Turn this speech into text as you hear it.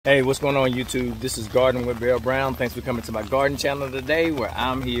Hey, what's going on YouTube? This is Garden with Bill Brown. Thanks for coming to my garden channel today, where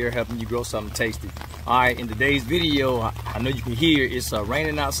I'm here helping you grow something tasty. Alright, in today's video, I know you can hear it's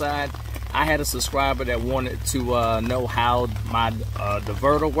raining outside. I had a subscriber that wanted to know how my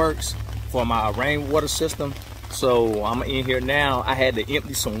diverter works for my rainwater system. So I'm in here now. I had to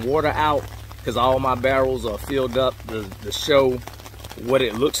empty some water out because all my barrels are filled up to show what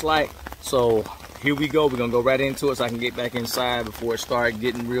it looks like. So here we go. We're gonna go right into it so I can get back inside before it starts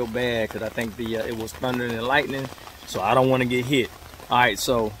getting real bad, because I think it was thundering and lightning, so I don't want to get hit. All right,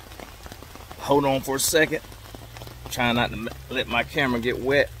 so hold on for a second. Trying not to let my camera get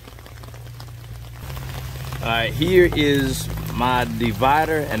wet. All right, here is my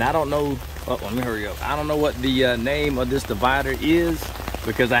divider, and I don't know. Oh, let me hurry up. I don't know what the name of this divider is,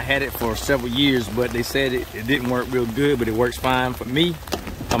 because I had it for several years, but they said it didn't work real good, but it works fine for me.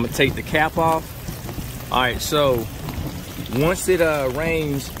 I'm gonna take the cap off. All right, so once it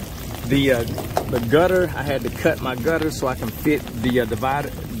rains, the gutter, I had to cut my gutter so I can fit the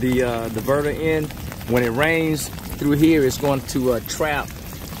diverter in. When it rains through here, it's going to trap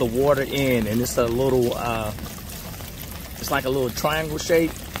the water in, and it's a little, it's like a little triangle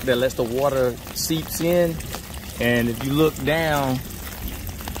shape that lets the water seeps in. And if you look down,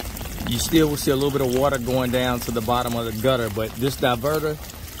 you still will see a little bit of water going down to the bottom of the gutter. But this diverter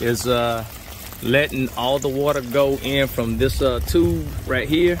is letting all the water go in from this tube right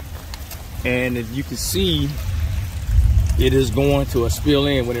here, and if you can see, it is going to spill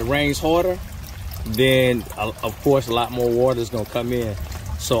in. When it rains harder, then of course a lot more water is going to come in.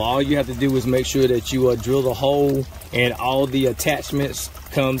 So all you have to do is make sure that you drill the hole and all the attachments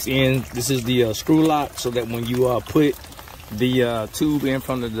comes in. This is the screw lock, so that when you put the tube in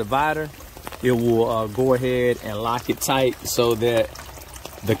from the divider, it will go ahead and lock it tight so that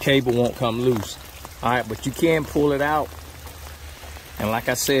the cable won't come loose. All right, but you can pull it out, and like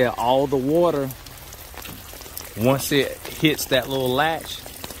I said, all the water, once it hits that little latch,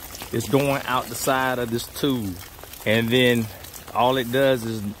 it's going out the side of this tube, and then all it does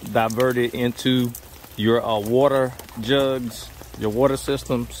is divert it into your water jugs, your water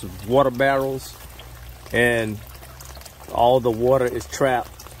systems, water barrels, and all the water is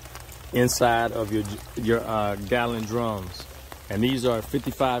trapped inside of your gallon drums. And these are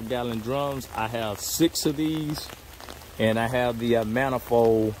 55-gallon drums. I have 6 of these, and I have the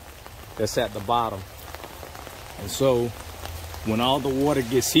manifold that's at the bottom. And so when all the water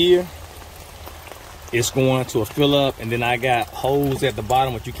gets here, it's going to fill up, and then I got holes at the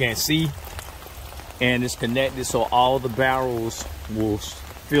bottom which you can't see, and it's connected so all the barrels will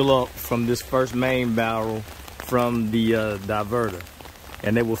fill up from this first main barrel from the diverter,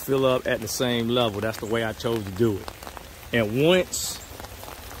 and they will fill up at the same level. That's the way I chose to do it. And once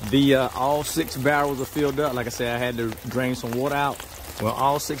all 6 barrels are filled up, like I said, I had to drain some water out. When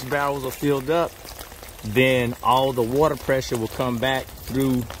all 6 barrels are filled up, then all the water pressure will come back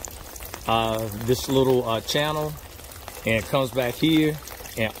through this little channel, and it comes back here,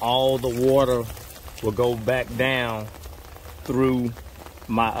 and all the water will go back down through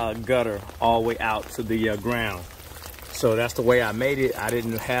my gutter all the way out to the ground. So that's the way I made it. I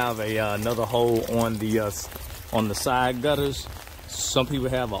didn't have another hole on the side gutters. Some people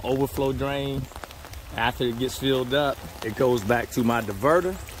have an overflow drain. After it gets filled up, it goes back to my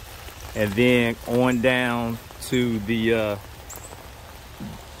diverter, and then on down to the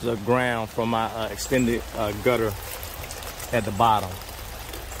ground from my extended gutter at the bottom.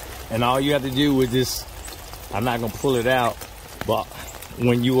 And all you have to do is just, I'm not gonna pull it out, but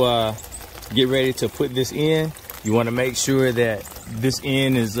when you get ready to put this in, you want to make sure that this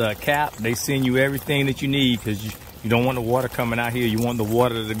end is capped. They send you everything that you need, because you don't want the water coming out here. You want the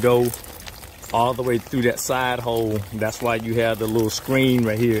water to go all the way through that side hole. That's why you have the little screen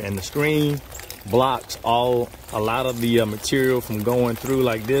right here, and the screen blocks a lot of the material from going through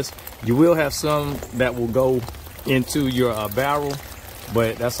like this. You will have some that will go into your barrel,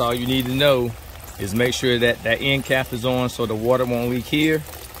 but that's all you need to know, is make sure that that end cap is on so the water won't leak here.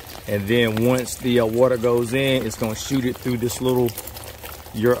 And then once the water goes in, it's going to shoot it through this little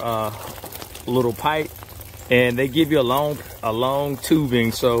pipe, and they give you a long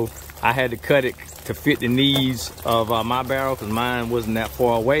tubing. So I had to cut it to fit the needs of my barrel, because mine wasn't that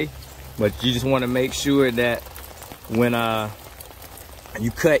far away. But you just want to make sure that when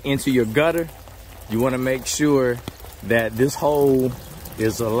you cut into your gutter, you want to make sure that this hole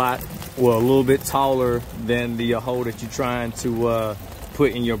is a little bit taller than the hole that you're trying to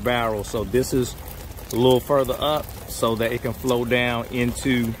put in your barrel. So this is a little further up so that it can flow down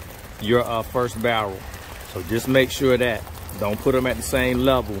into your first barrel. So just make sure that, don't put them at the same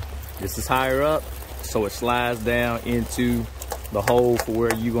level. This is higher up, so it slides down into the hole for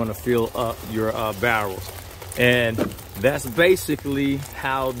where you're going to fill up your barrels. And that's basically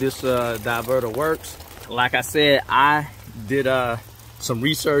how this diverter works. Like I said, I did some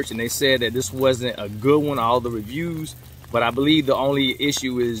research and they said that this wasn't a good one, all the reviews, but I believe the only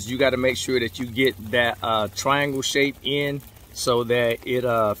issue is you got to make sure that you get that triangle shape in so that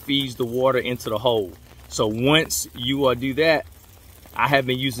it feeds the water into the hole. So once you do that, I have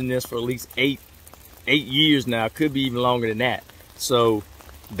been using this for at least eight years now, could be even longer than that. So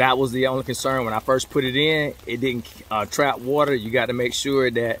that was the only concern when I first put it in. It didn't trap water. You got to make sure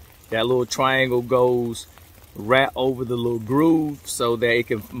that that little triangle goes right over the little groove so that it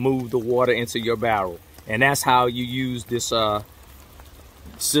can move the water into your barrel. And that's how you use this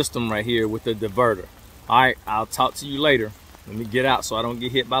system right here with the diverter. All right, I'll talk to you later. Let me get out so I don't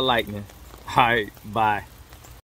get hit by lightning. All right, bye.